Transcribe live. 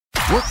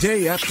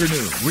Workday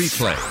afternoon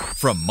replay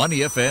from Money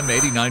FM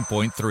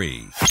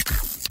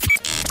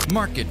 89.3.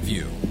 Market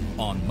View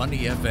on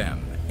Money FM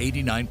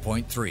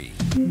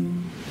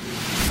 89.3.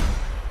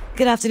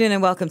 Good afternoon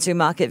and welcome to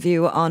Market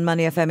View on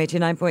Money FM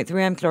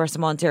 89.3. I'm Clarissa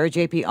Montero,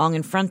 JP Ong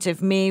in front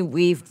of me.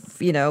 We've,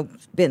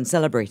 been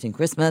celebrating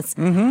Christmas.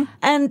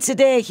 And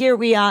today, here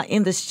we are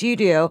in the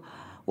studio,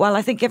 while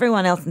I think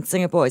everyone else in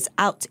Singapore is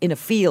out in a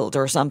field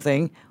or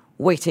something,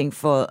 waiting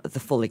for the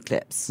full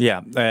eclipse.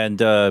 Yeah, and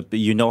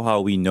you know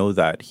how we know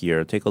that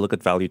here. Take a look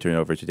at value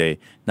turnover today.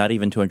 Not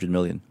even 200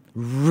 million.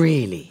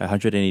 Really?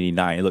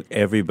 189. Look,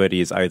 everybody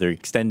is either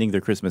extending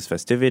their Christmas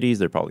festivities,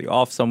 they're probably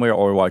off somewhere,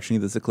 or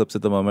watching this eclipse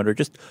at the moment, or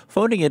just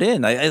phoning it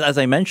in. As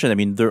I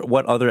mentioned,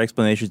 what other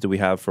explanations do we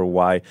have for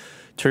why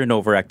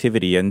turnover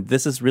activity? And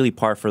this is really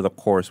par for the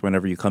course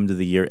whenever you come to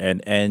the year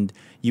end, and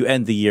you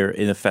end the year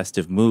in a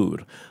festive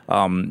mood.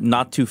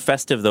 Not too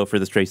festive, though, for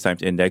the Straits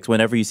Times Index.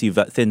 Whenever you see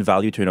thin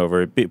value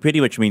turnover, it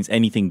pretty much means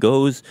anything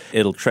goes.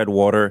 It'll tread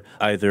water,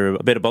 either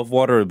a bit above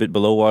water or a bit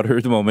below water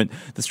at the moment.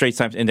 The Straits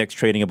Times Index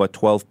trading about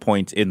 12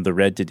 points in the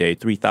red today,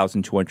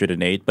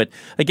 3,208. But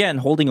again,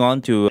 holding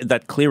on to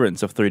that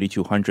clearance of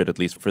 3,200, at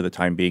least for the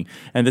time being.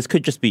 And this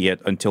could just be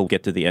it until we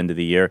get to the end of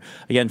the year.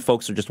 Again,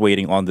 folks are just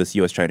waiting on this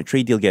U.S.-China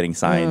trade deal getting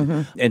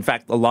signed. In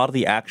fact, a lot of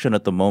the action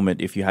at the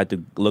moment, if you had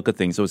to look at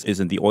things, is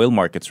in the oil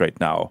markets right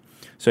now.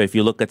 So if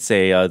you look at,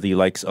 say, the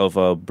likes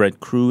of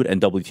Brent crude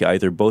and WTI,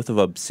 they're both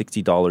above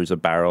 $60 a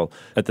barrel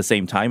at the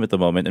same time at the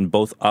moment, and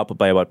both up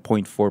by about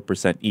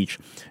 0.4% each.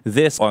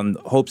 This on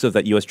hopes of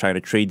that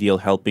U.S.-China trade deal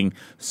helping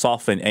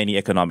soften any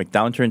economic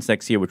downturns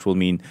next year, which will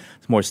mean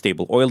more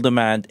stable oil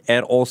demand,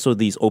 and also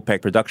these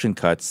OPEC production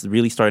cuts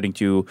really starting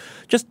to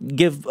just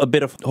give a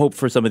bit of hope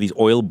for some of these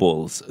oil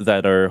bulls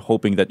that are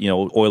hoping that,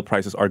 oil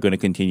prices are going to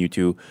continue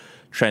to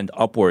trend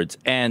upwards.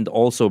 And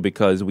also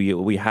because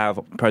we have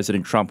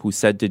President Trump, who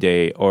said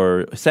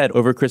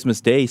over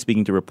Christmas Day,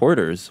 speaking to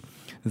reporters,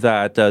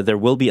 that there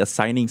will be a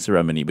signing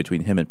ceremony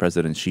between him and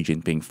President Xi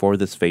Jinping for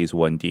this Phase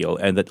 1 deal,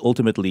 and that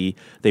ultimately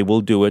they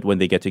will do it when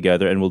they get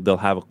together, and they'll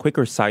have a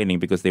quicker signing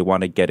because they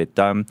want to get it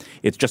done.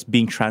 It's just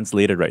being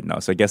translated right now.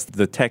 So I guess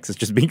the text is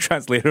just being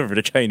translated over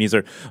to Chinese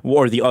or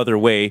the other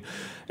way.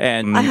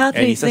 And I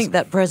hardly think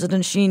that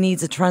President Xi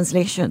needs a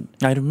translation.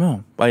 I don't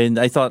know.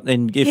 I thought,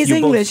 and if his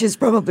English is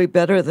probably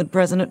better than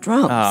President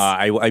Trump's.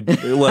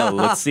 Well,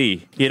 let's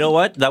see. You know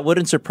what? That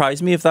wouldn't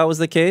surprise me if that was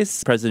the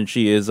case. President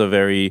Xi is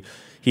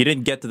he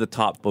didn't get to the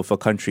top of a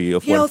country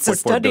of 1.4 billion people. He also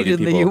studied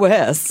in the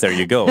U.S. There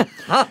you go.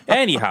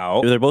 Anyhow,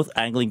 they're both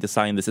angling to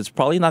sign this. It's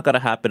probably not going to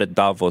happen at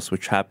Davos,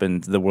 which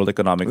happened, the World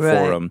Economic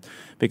Forum,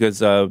 because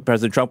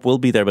President Trump will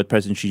be there, but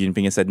President Xi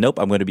Jinping has said, nope,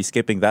 I'm going to be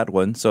skipping that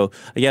one. So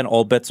again,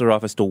 all bets are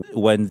off as to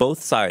when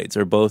both sides,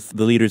 or both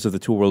the leaders of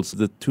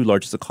the two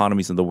largest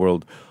economies in the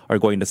world, are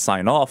going to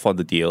sign off on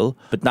the deal.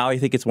 But now I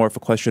think it's more of a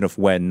question of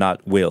when,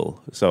 not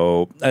will.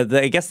 So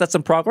I guess that's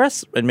some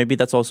progress. And maybe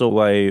that's also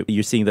why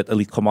you're seeing that at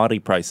least commodity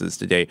prices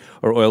today,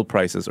 or oil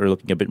prices, are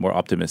looking a bit more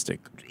optimistic.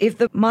 If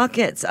the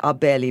markets are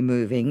barely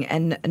moving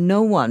and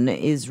no one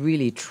is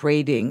really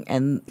trading,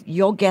 and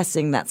you're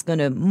guessing that's going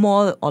to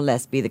more or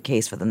less be the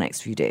case for the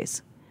next few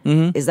days.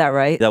 Is that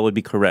right? That would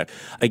be correct.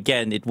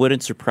 Again, it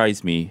wouldn't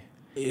surprise me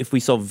if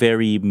we saw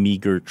very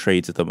meager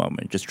trades at the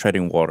moment, just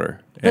treading water.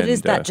 But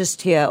is that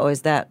just here, or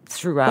is that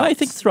throughout? Well, I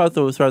think throughout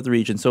the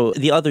region. So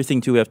the other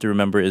thing, too, we have to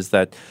remember is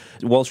that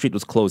Wall Street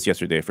was closed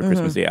yesterday for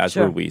Christmas Day, as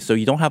were we. So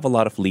you don't have a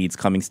lot of leads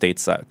coming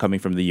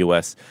from the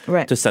U.S.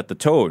 to set the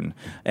tone.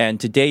 And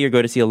today you're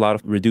going to see a lot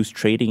of reduced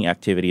trading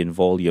activity and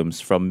volumes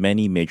from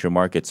many major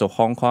markets. So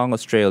Hong Kong,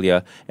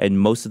 Australia, and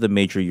most of the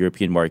major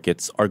European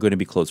markets are going to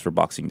be closed for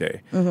Boxing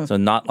Day. So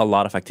not a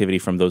lot of activity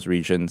from those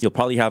regions. You'll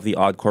probably have the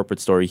odd corporate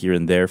story here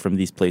and there from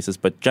these places,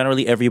 but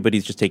generally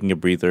everybody's just taking a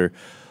breather.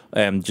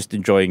 Just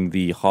enjoying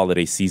the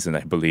holiday season,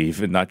 I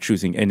believe, and not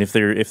choosing. And if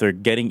they're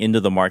getting into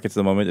the markets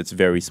at the moment, it's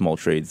very small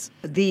trades.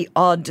 The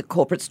odd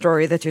corporate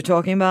story that you're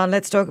talking about,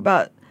 let's talk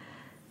about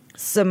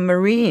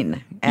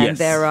Submarine. And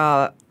there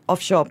are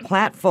offshore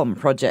platform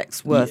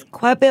projects worth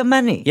quite a bit of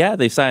money. Yeah,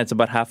 they've signed. It's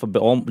about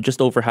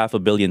just over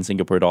 $500 million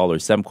Singapore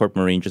dollars. Sembcorp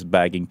Marine just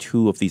bagging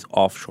 2 of these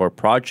offshore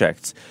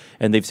projects,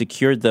 and they've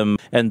secured them.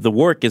 And the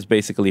work is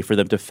basically for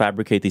them to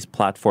fabricate these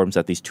platforms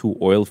at these 2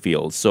 oil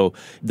fields. So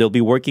they'll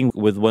be working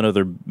with one of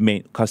their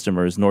main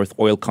customers, North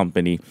Oil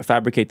Company,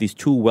 fabricate these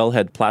 2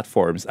 wellhead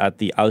platforms at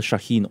the Al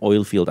Shaheen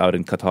oil field out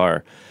in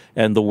Qatar.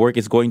 And the work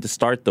is going to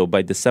start, though,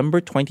 by December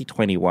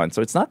 2021.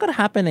 So it's not going to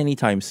happen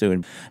anytime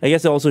soon. I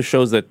guess it also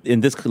shows that in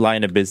this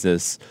line of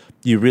business,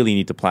 you really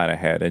need to plan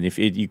ahead. And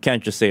you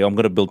can't just say, I'm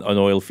going to build an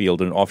oil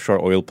field, an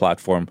offshore oil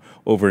platform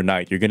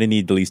overnight. You're going to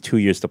need at least 2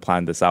 years to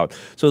plan this out.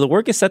 So the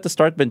work is set to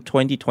start in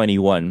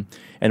 2021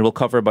 and will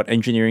cover about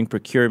engineering,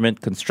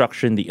 procurement,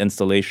 construction, the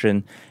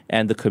installation,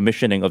 and the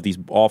commissioning of these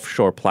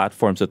offshore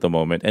platforms at the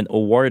moment, and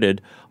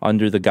awarded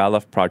under the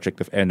Galaf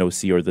project of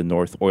NOC, or the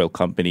North Oil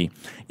Company.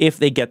 If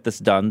they get this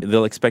done,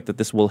 they'll expect that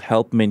this will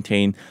help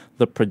maintain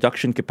the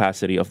production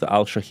capacity of the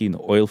Al Shaheen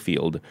oil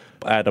field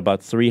at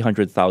about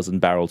 300,000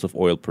 barrels of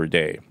oil per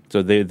day.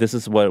 So this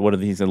is one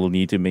of the things that they'll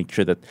need to make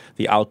sure that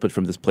the output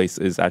from this place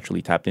is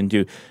actually tapped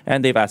into.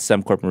 And they've asked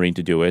Sembcorp Marine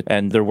to do it.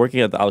 And they're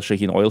working at the Al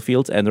Shaheen oil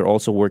fields, and they're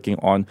also working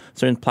on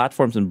certain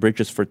platforms and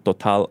bridges for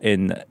Total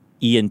in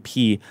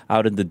E&P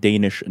out in the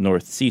Danish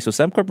North Sea. So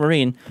Sembcorp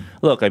Marine,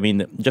 look, I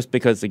mean, just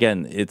because,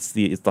 again, it's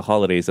the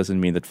holidays doesn't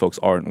mean that folks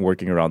aren't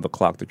working around the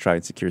clock to try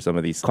and secure some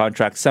of these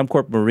contracts.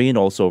 Sembcorp Marine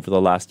also, over the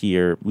last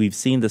year, we've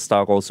seen the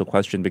stock also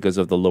questioned because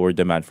of the lower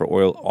demand for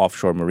oil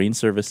offshore marine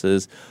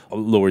services,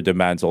 lower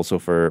demands also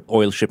for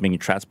oil shipping and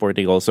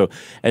transporting also,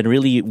 and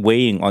really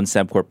weighing on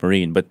Sembcorp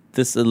Marine. But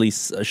this at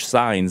least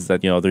signs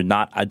that, they're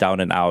not down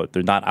and out.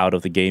 They're not out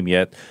of the game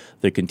yet.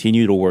 They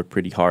continue to work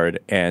pretty hard.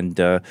 And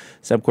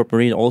Sembcorp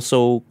Marine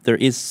also, there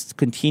is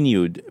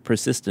continued,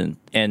 persistent,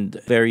 and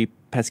very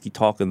pesky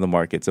talk in the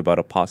markets about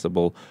a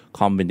possible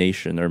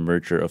combination or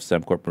merger of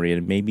Sembcorp Marine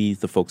and maybe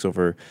the folks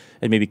over,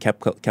 and maybe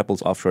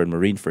Keppel's Offshore and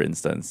Marine, for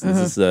instance.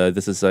 Mm-hmm.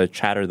 This is a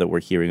chatter that we're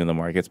hearing in the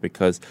markets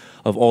because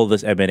of all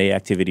this M&A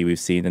activity we've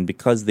seen, and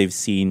because they've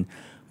seen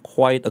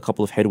quite a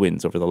couple of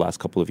headwinds over the last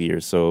couple of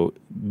years. So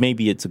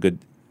maybe it's a good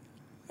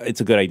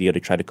idea to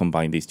try to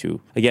combine these two.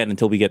 Again,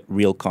 until we get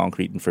real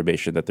concrete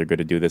information that they're going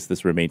to do this,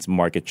 this remains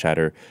market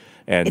chatter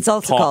and it's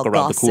also talk called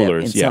around the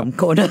coolers. In some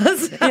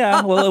corners.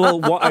 Yeah,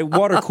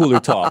 water cooler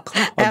talk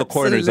on the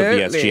corners of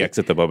the SGX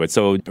at the moment.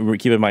 So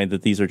keep in mind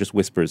that these are just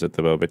whispers at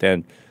the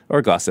moment,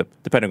 or gossip,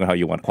 depending on how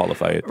you want to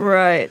qualify it.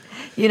 Right.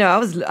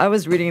 I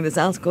was reading this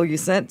article you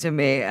sent to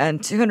me,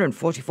 and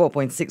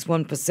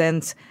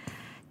 244.61%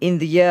 in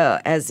the year,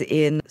 as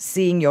in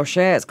seeing your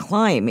shares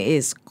climb,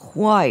 is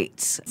quite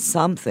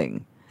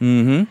something.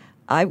 Mm-hmm.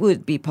 I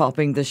would be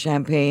popping the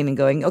champagne and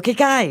going, okay,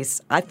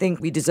 guys, I think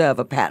we deserve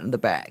a pat on the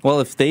back. Well,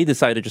 if they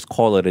decide to just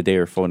call it a day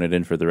or phone it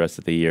in for the rest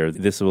of the year,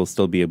 this will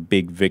still be a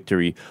big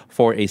victory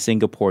for a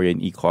Singaporean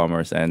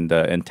e-commerce and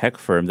tech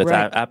firm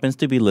that happens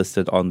to be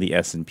listed on the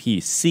S&P.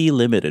 Sea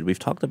Limited. We've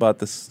talked about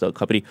this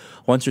company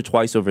once or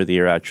twice over the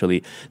year,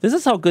 actually. This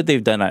is how good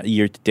they've done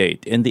year to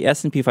date. In the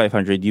S&P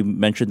 500, you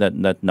mentioned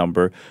that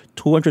number,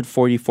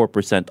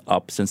 244%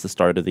 up since the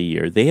start of the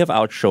year. They have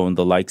outshone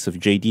the likes of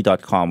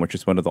JD.com, which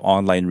is one of the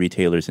online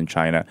retailers in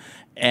China,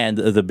 and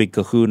the big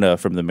kahuna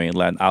from the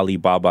mainland,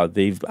 Alibaba.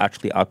 They've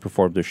actually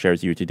outperformed their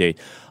shares year to date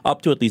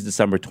up to at least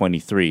December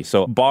 23.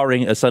 So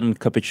barring a sudden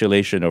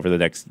capitulation over the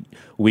next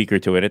week or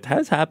two, and it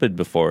has happened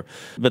before,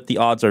 but the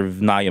odds are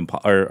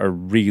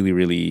really,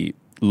 really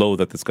low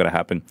that that's going to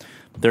happen.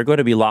 They're going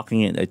to be locking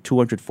in a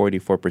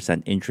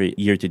 244%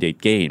 year-to-date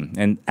gain.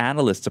 And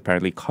analysts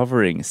apparently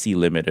covering Sea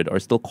Limited are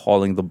still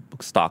calling the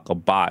stock a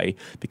buy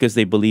because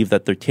they believe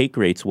that their take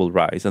rates will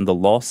rise and the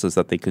losses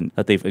that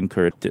they've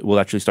incurred will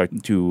actually start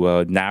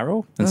to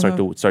narrow and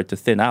start to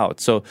thin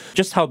out. So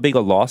just how big a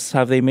loss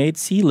have they made?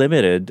 Sea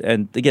Limited,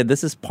 and again,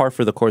 this is par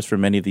for the course for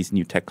many of these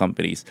new tech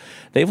companies.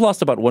 They've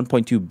lost about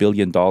 $1.2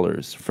 billion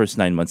first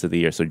 9 months of the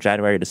year. So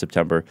January to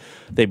September,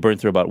 they burned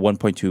through about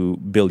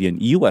 $1.2 billion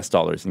US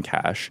dollars in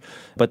cash.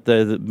 But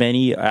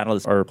many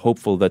analysts are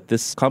hopeful that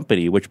this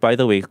company, which, by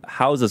the way,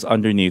 houses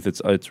underneath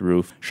its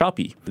roof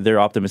Shopee, they're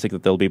optimistic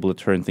that they'll be able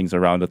to turn things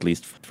around, at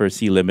least for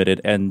Sea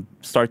Limited, and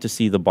start to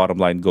see the bottom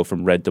line go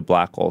from red to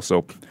black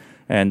also.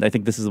 And I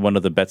think this is one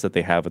of the bets that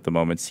they have at the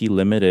moment. Sea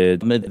Limited,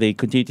 they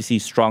continue to see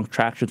strong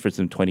traction for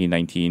some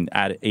 2019,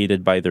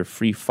 aided by their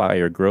Free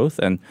Fire growth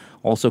and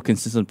also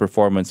consistent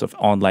performance of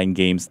online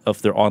games,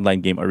 of their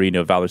online game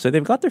Arena of Valor. So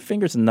they've got their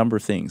fingers in a number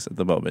of things at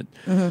the moment.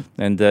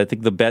 Mm-hmm. And I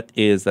think the bet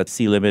is that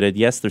Sea Limited,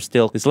 yes, they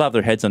still have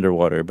their heads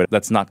underwater, but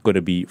that's not going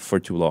to be for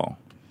too long.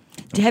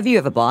 Have you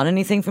ever bought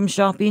anything from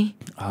Shopee?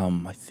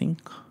 I think,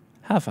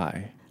 have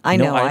I? I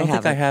don't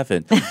think I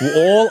haven't.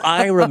 All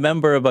I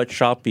remember about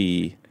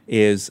Shopee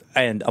is,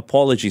 and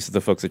apologies to the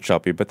folks at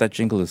Shopee, but that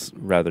jingle is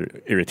rather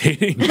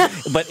irritating.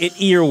 But it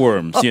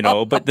earworms,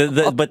 But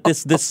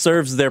this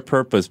serves their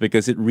purpose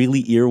because it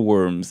really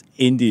earworms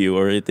into you,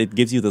 or it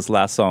gives you this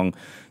last song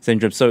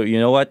syndrome. So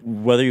you know what?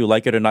 Whether you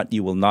like it or not,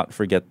 you will not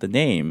forget the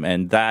name.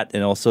 And that,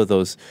 and also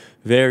those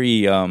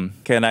very,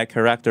 can I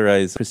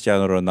characterize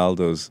Cristiano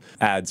Ronaldo's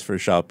ads for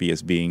Shopee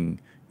as being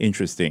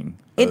interesting?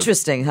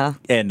 Interesting, huh?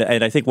 And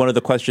I think one of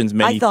the questions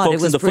many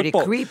folks in the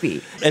football...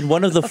 creepy. And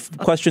one of the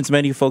questions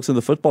many folks in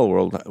the football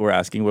world were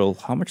asking, well,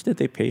 how much did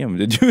they pay him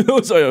to do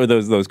those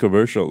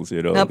commercials,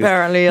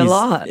 Apparently a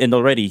lot. And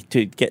already,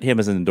 to get him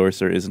as an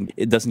endorser,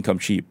 it doesn't come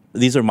cheap.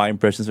 These are my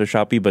impressions of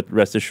Shopee, but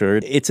rest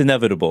assured, it's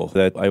inevitable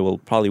that I will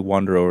probably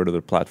wander over to their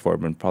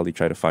platform and probably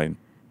try to find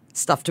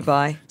stuff to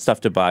buy.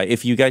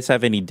 If you guys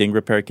have any ding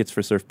repair kits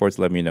for surfboards,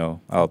 let me know.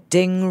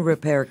 Ding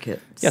repair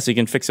kits. Yeah, so you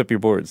can fix up your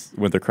boards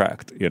when they're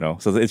cracked,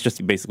 So it's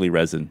just basically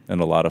resin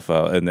and a lot of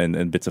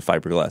and bits of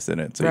fiberglass in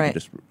it. So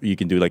you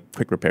can do like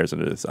quick repairs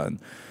under the sun.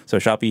 So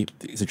Shopee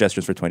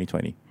suggestions for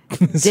 2020.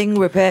 Ding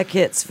repair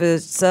kits for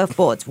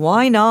surfboards.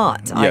 Why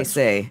not? Yes. I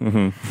say.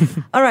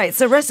 Mm-hmm. All right.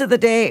 So rest of the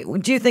day,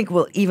 do you think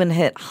we'll even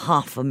hit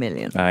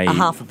 500,000?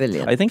 $500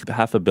 million. I think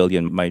 500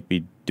 million might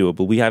be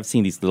doable. We have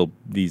seen these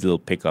little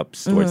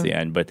pickups towards the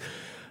end, but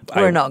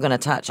We're not going to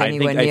touch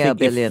anywhere near a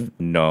billion.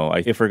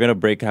 If we're going to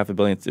break half a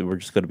billion, we're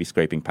just going to be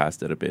scraping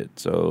past it a bit.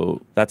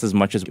 So that's as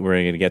much as we're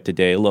going to get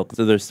today. Look,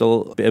 so there's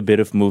still a bit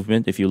of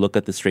movement. If you look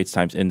at the Straits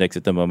Times Index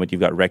at the moment,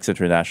 you've got Rex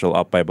International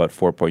up by about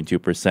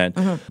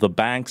 4.2%. The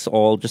banks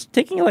all just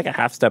taking like a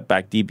half step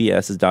back.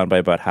 DBS is down by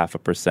about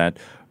 0.5%.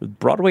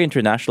 Broadway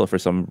International, for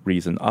some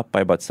reason, up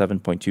by about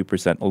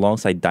 7.2%,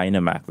 alongside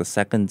Dynamax, the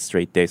second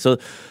straight day. So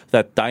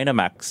that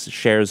Dynamax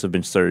shares have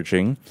been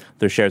surging.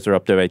 Their shares are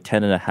up by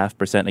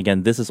 10.5%.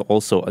 Again, this is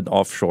also an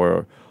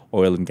offshore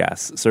oil and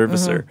gas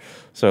servicer.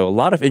 So a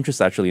lot of interest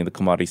actually in the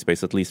commodity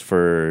space, at least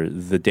for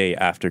the day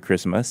after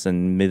Christmas.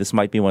 And this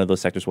might be one of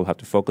those sectors we'll have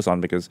to focus on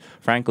because,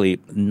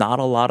 frankly, not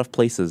a lot of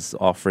places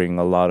offering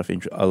a lot of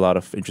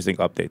interesting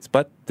updates.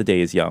 But the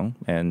day is young,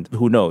 and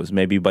who knows?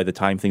 Maybe by the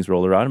time things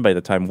roll around, by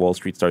the time Wall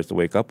Street starts to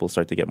wake up, we'll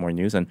start to get more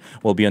news, and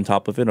we'll be on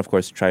top of it. And of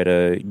course, try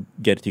to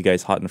get it to you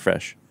guys hot and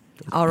fresh.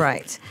 All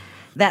right.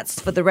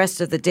 That's for the rest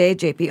of the day.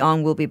 JP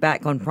Ong will be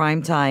back on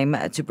prime time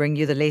to bring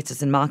you the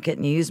latest in market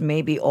news.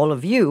 Maybe all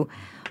of you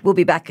will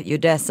be back at your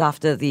desks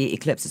after the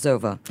eclipse is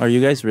over. Are you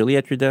guys really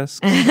at your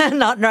desk?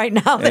 Not right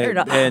now. They're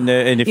not. And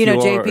if you know,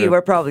 JP,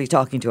 we're probably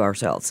talking to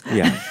ourselves.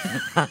 Yeah.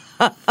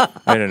 I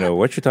don't know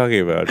what you're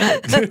talking about.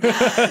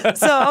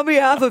 So on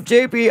behalf of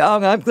JP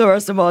Ong, I'm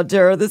Clarissa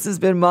Montero. This has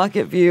been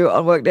Market View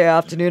on Workday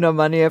Afternoon on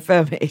Money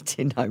FM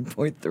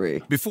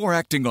 89.3. Before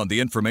acting on the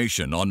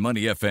information on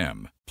Money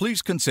FM,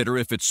 please consider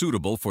if it's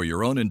suitable for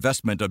your own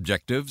investment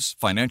objectives,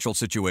 financial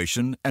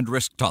situation, and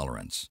risk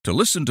tolerance. To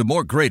listen to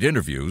more great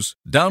interviews,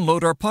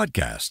 download our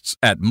podcasts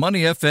at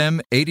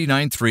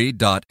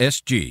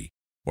moneyfm893.sg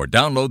or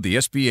download the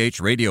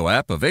SPH radio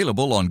app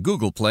available on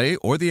Google Play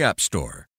or the App Store.